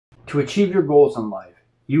To achieve your goals in life,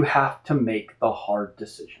 you have to make the hard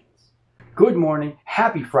decisions. Good morning,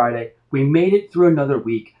 happy Friday. We made it through another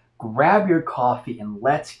week. Grab your coffee and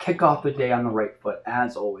let's kick off the day on the right foot,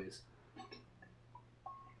 as always.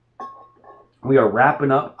 We are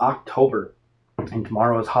wrapping up October, and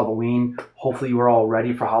tomorrow is Halloween. Hopefully you are all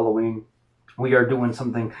ready for Halloween. We are doing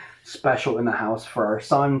something special in the house for our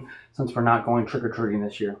son, since we're not going trick-or-treating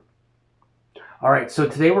this year. All right, so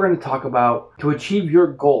today we're going to talk about, to achieve your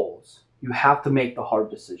goals, you have to make the hard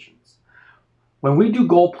decisions. When we do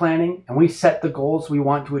goal planning and we set the goals we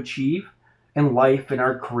want to achieve in life, in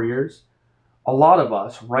our careers, a lot of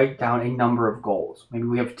us write down a number of goals. Maybe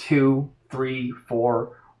we have 2, 3,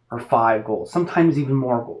 4, or 5 goals, sometimes even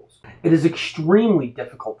more goals. It is extremely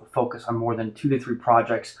difficult to focus on more than 2 to 3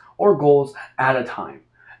 projects or goals at a time,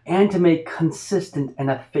 and to make consistent and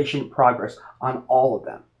efficient progress on all of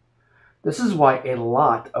them. This is why a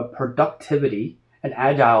lot of productivity and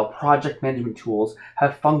agile project management tools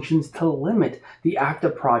have functions to limit the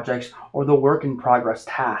active projects or the work in progress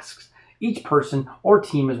tasks each person or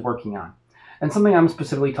team is working on. And something I'm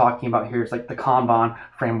specifically talking about here is like the Kanban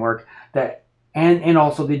framework and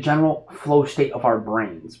also the general flow state of our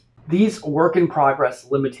brains. These work in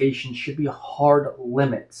progress limitations should be hard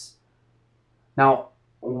limits. Now,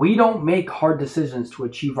 we don't make hard decisions to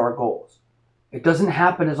achieve our goals. It doesn't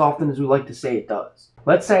happen as often as we like to say it does.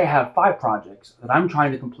 Let's say I have 5 projects that I'm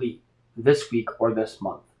trying to complete this week or this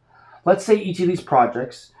month. Let's say each of these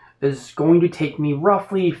projects is going to take me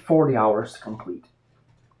roughly 40 hours to complete.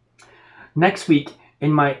 Next week,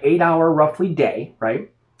 in my 8-hour roughly day, right,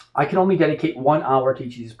 I can only dedicate 1 hour to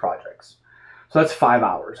each of these projects. So that's 5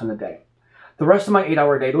 hours in a day. The rest of my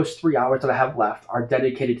 8-hour day, those 3 hours that I have left, are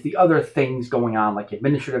dedicated to the other things going on, like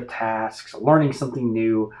administrative tasks, learning something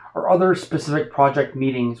new, or other specific project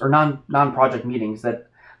meetings or non-project meetings that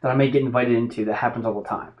I may get invited into. That happens all the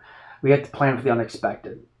time. We have to plan for the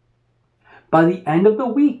unexpected. By the end of the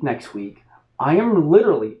week next week, I am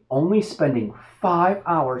literally only spending 5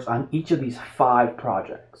 hours on each of these 5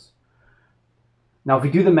 projects. Now, if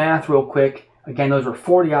you do the math real quick, again, those were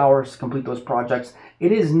 40 hours to complete those projects.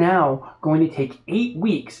 It is now going to take 8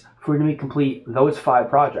 weeks for me to complete those 5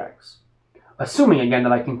 projects. Assuming, again,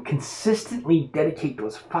 that I can consistently dedicate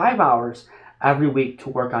those 5 hours every week to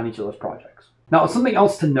work on each of those projects. Now, something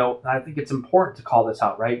else to note, and I think it's important to call this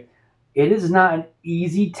out, right? It is not an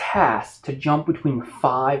easy task to jump between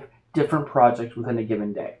 5 different projects within a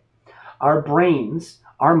given day. Our brains,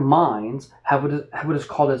 our minds, have what is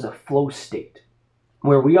called as a flow state,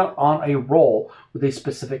 where we are on a roll with a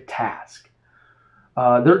specific task.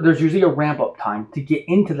 There's usually a ramp-up time to get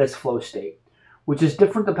into this flow state, which is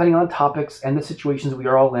different depending on the topics and the situations we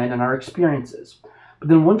are all in and our experiences. But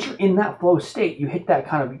then once you're in that flow state, you hit that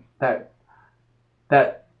kind of,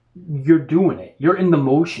 that you're doing it. You're in the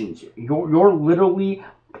motions. You're literally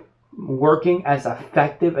working as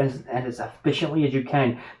effective and as efficiently as you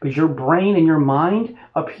can, because your brain and your mind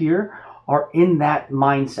up here are in that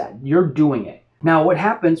mindset. You're doing it. Now, what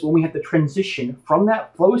happens when we have to transition from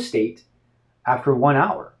that flow state after 1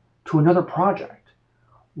 hour to another project?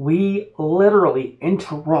 We literally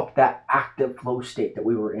interrupt that active flow state that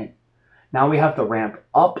we were in. Now we have to ramp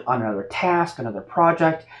up on another task, another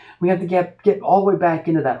project. We have to get all the way back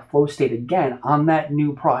into that flow state again on that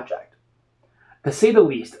new project. To say the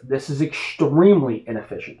least, this is extremely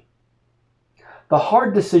inefficient. The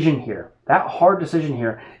hard decision here, that hard decision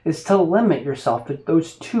here, is to limit yourself to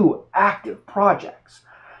those 2 active projects.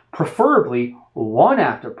 Preferably 1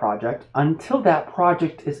 active project until that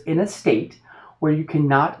project is in a state where you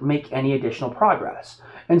cannot make any additional progress.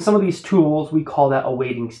 And some of these tools, we call that a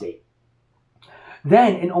waiting state.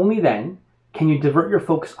 Then, and only then, can you divert your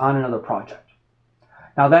focus on another project.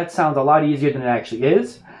 Now that sounds a lot easier than it actually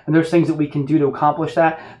is, and there's things that we can do to accomplish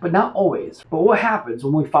that, but not always. But what happens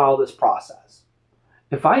when we follow this process?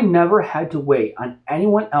 If I never had to wait on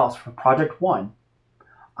anyone else for project 1,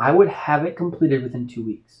 I would have it completed within 2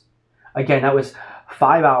 weeks. Again, that was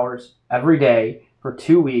 5 hours every day for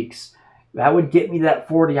 2 weeks. That would get me that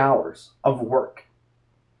 40 hours of work.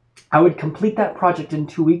 I would complete that project in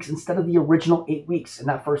 2 weeks instead of the original 8 weeks in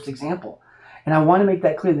that first example. And I want to make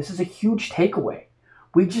that clear. This is a huge takeaway.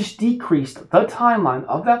 We just decreased the timeline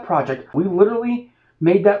of that project. We literally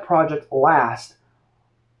made that project last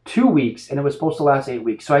 2 weeks, and it was supposed to last 8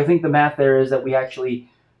 weeks. So I think the math there is that we actually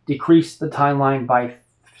decreased the timeline by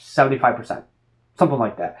 75%, something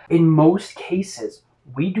like that. In most cases,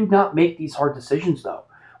 we do not make these hard decisions though.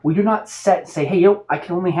 We do not say, hey, I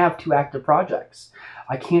can only have 2 active projects.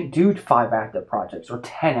 I can't do 5 active projects or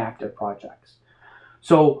 10 active projects.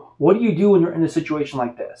 So what do you do when you're in a situation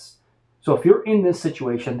like this? So if you're in this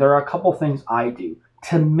situation, there are a couple things I do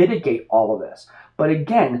to mitigate all of this. But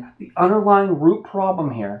again, the underlying root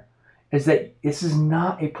problem here is that this is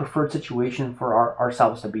not a preferred situation for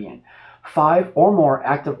ourselves to be in. 5 or more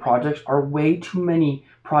active projects are way too many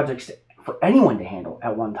projects for anyone to handle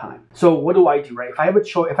at one time. So what do I do, right? If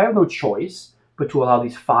I have no choice but to allow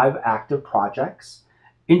these 5 active projects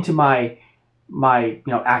into my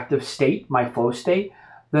active state, my flow state,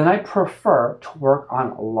 then I prefer to work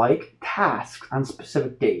on like tasks on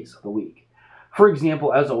specific days of the week. For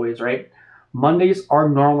example, as always, right? Mondays are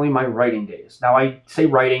normally my writing days. Now I say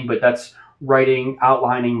writing, but that's writing,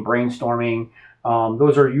 outlining, brainstorming.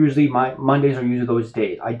 Those are usually Mondays are usually those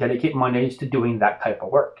days. I dedicate Mondays to doing that type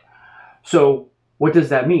of work. So what does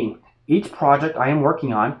that mean? Each project I am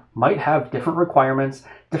working on might have different requirements,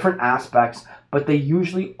 different aspects, but they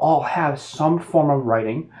usually all have some form of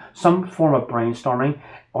writing, some form of brainstorming,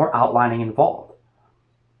 or outlining involved.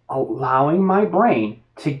 Allowing my brain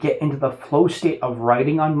to get into the flow state of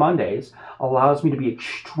writing on Mondays allows me to be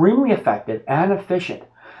extremely effective and efficient.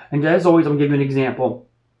 And as always, I'm going to give you an example.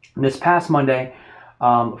 This past Monday,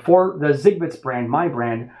 for the Zigbits brand, my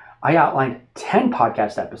brand, I outlined 10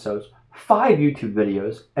 podcast episodes, 5 YouTube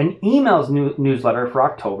videos, an emails newsletter for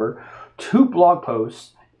October, 2 blog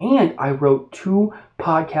posts, and I wrote 2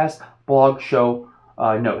 podcast blog show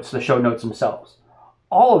notes, the show notes themselves.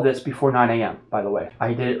 All of this before 9 a.m., by the way.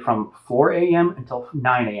 I did it from 4 a.m. until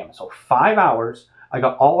 9 a.m. So 5 hours. I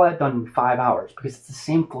got all that done in 5 hours because it's the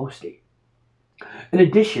same flow state. In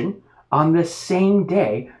addition, on this same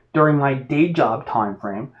day, during my day job time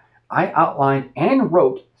frame, I outlined and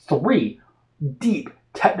wrote 3 deep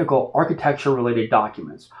technical architecture related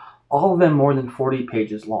documents, all of them more than 40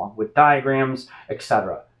 pages long with diagrams,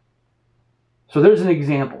 etc. So there's an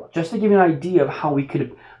example, just to give you an idea of how we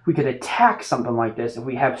could attack something like this. If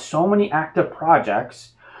we have so many active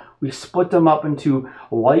projects, we split them up into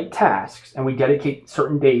light tasks and we dedicate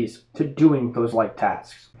certain days to doing those light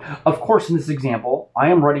tasks. Of course, in this example, I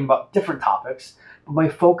am writing about different topics, but my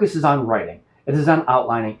focus is on writing. It is on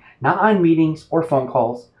outlining, not on meetings or phone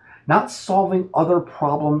calls, not solving other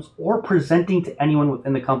problems or presenting to anyone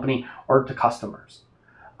within the company or to customers.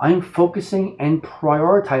 I am focusing and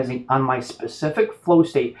prioritizing on my specific flow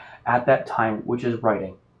state at that time, which is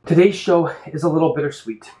writing. Today's show is a little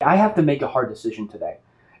bittersweet. I have to make a hard decision today.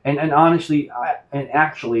 And honestly,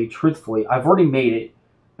 actually, truthfully, I've already made it,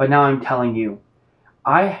 but now I'm telling you,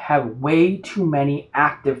 I have way too many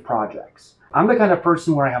active projects. I'm the kind of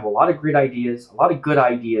person where I have a lot of great ideas, a lot of good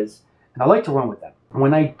ideas, and I like to run with them.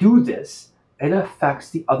 When I do this, it affects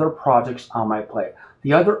the other projects on my plate,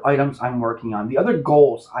 the other items I'm working on, the other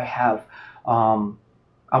goals I have on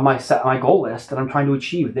my goal list that I'm trying to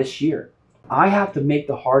achieve this year. I have to make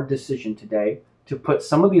the hard decision today to put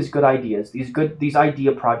some of these good ideas, these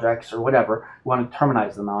idea projects or whatever you want to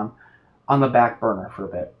terminize them on the back burner for a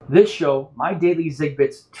bit. This show, my daily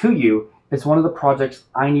Zigbits to you, is one of the projects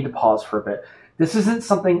I need to pause for a bit. This isn't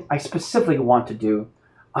something I specifically want to do.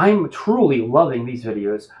 I'm truly loving these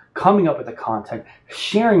videos, coming up with the content,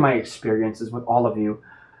 sharing my experiences with all of you.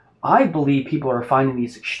 I believe people are finding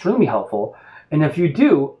these extremely helpful, and if you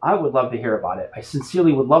do, I would love to hear about it. I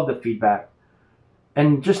sincerely would love the feedback.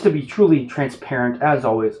 And just to be truly transparent, as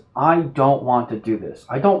always, I don't want to do this.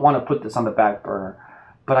 I don't want to put this on the back burner,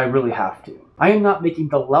 but I really have to. I am not making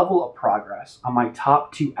the level of progress on my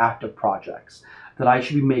top 2 active projects that I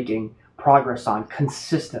should be making progress on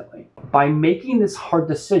consistently. By making this hard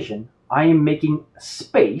decision, I am making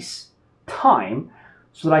space, time,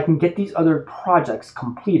 so that I can get these other projects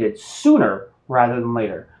completed sooner rather than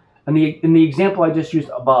later. And in the example I just used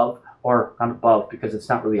above, or not above because it's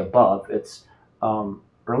not really above, it's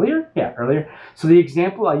earlier? Yeah, earlier. So the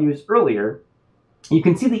example I used earlier, you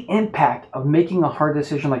can see the impact of making a hard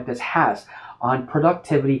decision like this has on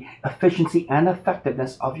productivity, efficiency, and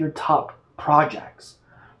effectiveness of your top projects.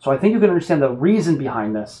 So I think you can understand the reason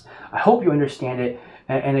behind this. I hope you understand it.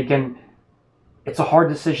 And again, it's a hard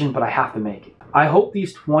decision, but I have to make it. I hope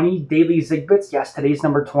these 20 daily Zigbits, yes, today's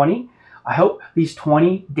number 20. I hope these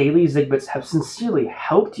 20 daily Zigbits have sincerely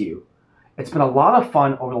helped you. It's been a lot of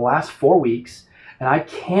fun over the last 4 weeks, and I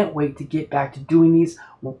can't wait to get back to doing these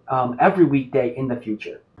every weekday in the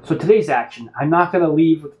future. So today's action, I'm not going to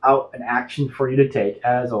leave without an action for you to take,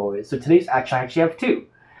 as always. So today's action, I actually have 2.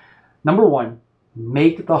 Number 1,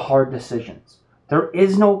 make the hard decisions. There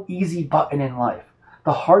is no easy button in life.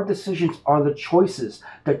 The hard decisions are the choices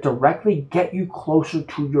that directly get you closer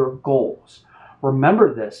to your goals.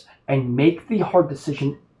 Remember this and make the hard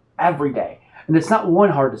decision every day. And it's not one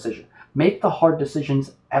hard decision. Make the hard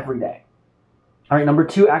decisions every day. All right, number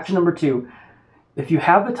 2, action number 2, if you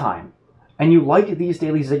have the time and you like these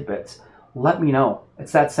daily Zigbits, let me know.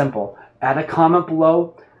 It's that simple. add a comment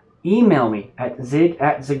below, email me at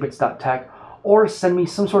zig@zigbits.tech, or send me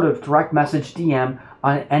some sort of direct message DM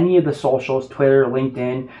on any of the socials, Twitter,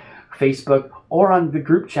 LinkedIn, Facebook, or on the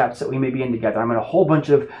group chats that we may be in together. I'm in a whole bunch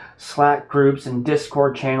of Slack groups and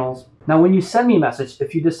Discord channels. Now, when you send me a message,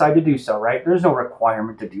 if you decide to do so, right, there's no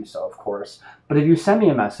requirement to do so, of course, but if you send me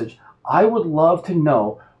a message, I would love to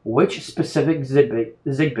know which specific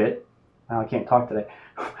Zigbit, I can't talk today,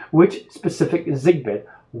 which specific Zigbit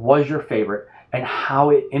was your favorite and how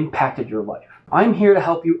it impacted your life. I'm here to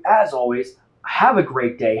help you as always. Have a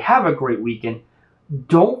great day. Have a great weekend.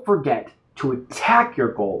 Don't forget to attack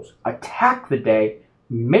your goals, attack the day,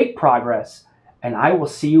 make progress, and I will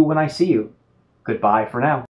see you when I see you. Goodbye for now.